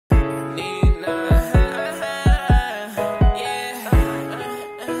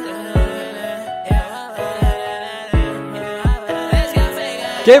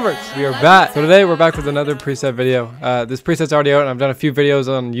Gamers, we are back. So today we're back with another preset video. This preset's already out and I've done a few videos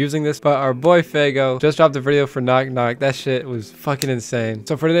on using this, but our boy Faygo just dropped a video for Knock Knock. That shit was fucking insane.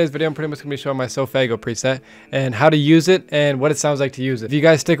 So for today's video, I'm pretty much gonna be showing my Sofaygo preset and how to use it and what it sounds like to use it. If you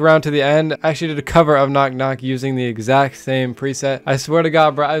guys stick around to the end, I actually did a cover of Knock Knock using the exact same preset. I swear to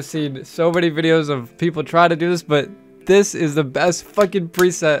God, bro, I've seen so many videos of people try to do this, but this is the best fucking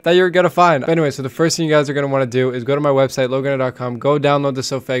preset that you're gonna find. But anyway, so the first thing you guys are gonna want to do is go to my website, loganer.com, go download the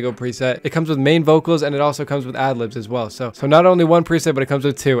Sofaygo preset. It comes with main vocals and it also comes with ad-libs as well. So not only one preset, but it comes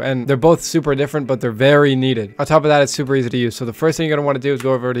with two, and they're both super different, but they're very needed. On top of that, it's super easy to use. So the first thing you're gonna want to do is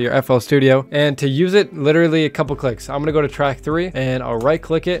go over to your FL Studio, and to use it, literally a couple clicks. I'm gonna go to track 3 and I'll right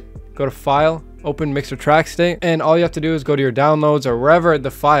click it, go to File, open Mixer Track State, and all you have to do is go to your downloads or wherever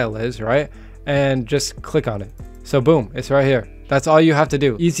the file is, right? And just click on it. So boom, it's right here. That's all you have to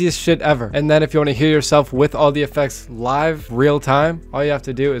do. Easiest shit ever. And then if you want to hear yourself with all the effects live, real time, all you have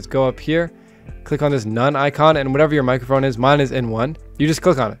to do is go up here, click on this none icon, and whatever your microphone is, mine is in 1. You just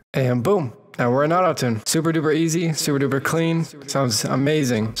click on it and boom. Now we're in auto-tune. Super duper easy, super duper clean. Sounds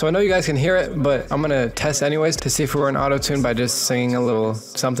amazing. So I know you guys can hear it, but I'm gonna test anyways to see if we're in auto-tune by just singing a little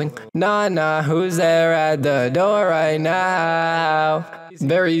something. Nah, nah, who's there at the door right now?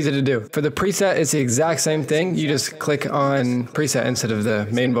 Very easy to do. For the preset, it's the exact same thing. You just click on preset instead of the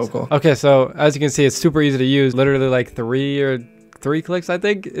main vocal. Okay, so as you can see, it's super easy to use. Literally like three clicks, I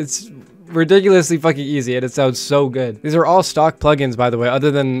think. It's ridiculously fucking easy and it sounds so good. These are all stock plugins, by the way,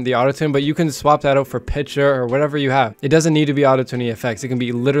 other than the autotune, but you can swap that out for picture or whatever you have. It doesn't need to be autotune effects. It can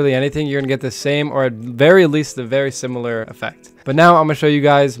be literally anything. You're gonna get the same, or at very least the very similar effect. But now I'm gonna show you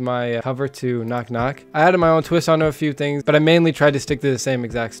guys my cover to Knock Knock. I added my own twist onto a few things, but I mainly tried to stick to the same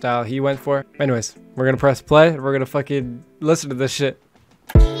exact style he went for. Anyways, we're gonna press play and we're gonna fucking listen to this shit.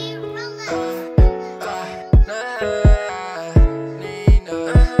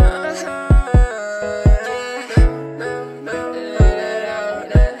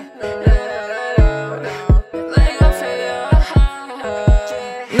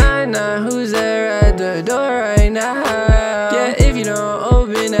 Who's there at the door right now? Yeah, if you don't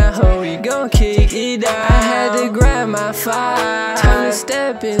open that hole, we gon' kick it down. I had to grab my file, time to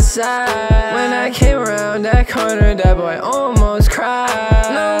step inside. When I came around that corner, that boy almost cried.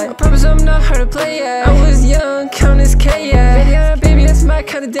 No, I promise I'm not hard to play yet. I was young, count this K yeah. Baby, that's my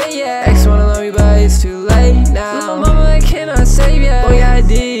kind of day, yeah. Ex wanna love me, but it's too late now. Little mama, I cannot save ya. Boy, I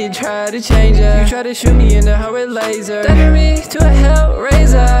did try to change ya. You tried to shoot me in the heart with laser, dagger me to a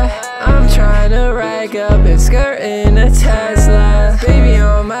hellraiser. I'm trying to rack up and skirt in a Tesla. Baby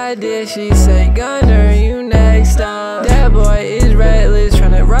on my dish, she say, Gunner, you next up. That boy is reckless,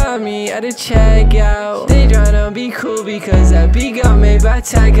 trying to rob me at a checkout. They tryna be cool because that beat got made by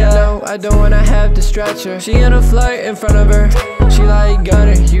Tyga. No, I don't wanna have to stretch her. She gonna flirt in front of her. She like,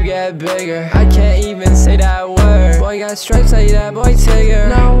 Gunner, you get bigger. I can't even say that word. Boy got stripes like that boy Tigger.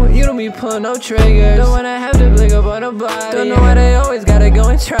 No, you don't be pulling no triggers. Don't wanna have to blick up on a body. Don't know why they always gotta go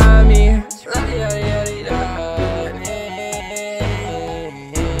and try me.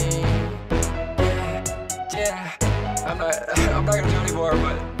 I'm not gonna do anymore,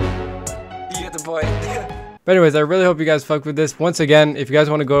 but you get the point. But anyways, I really hope you guys fuck with this. Once again, if you guys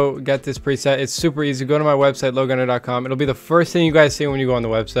want to go get this preset, it's super easy. Go to my website, loganer.com. It'll be the first thing you guys see when you go on the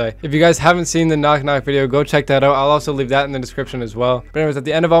website. If you guys haven't seen the Knock Knock video, go check that out. I'll also leave that in the description as well. But anyways, at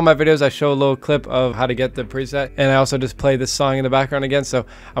the end of all my videos, I show a little clip of how to get the preset. And I also just play this song in the background again. So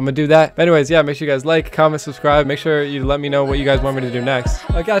I'm going to do that. But anyways, yeah, make sure you guys like, comment, subscribe. Make sure you let me know what you guys want me to do next.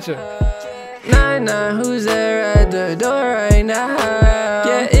 I gotcha. Nah, nah, who's there at the door right now?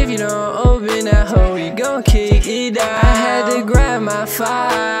 Yeah, if you don't open that hole, we gon' kick it down. I had to grab my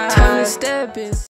file, time to step in.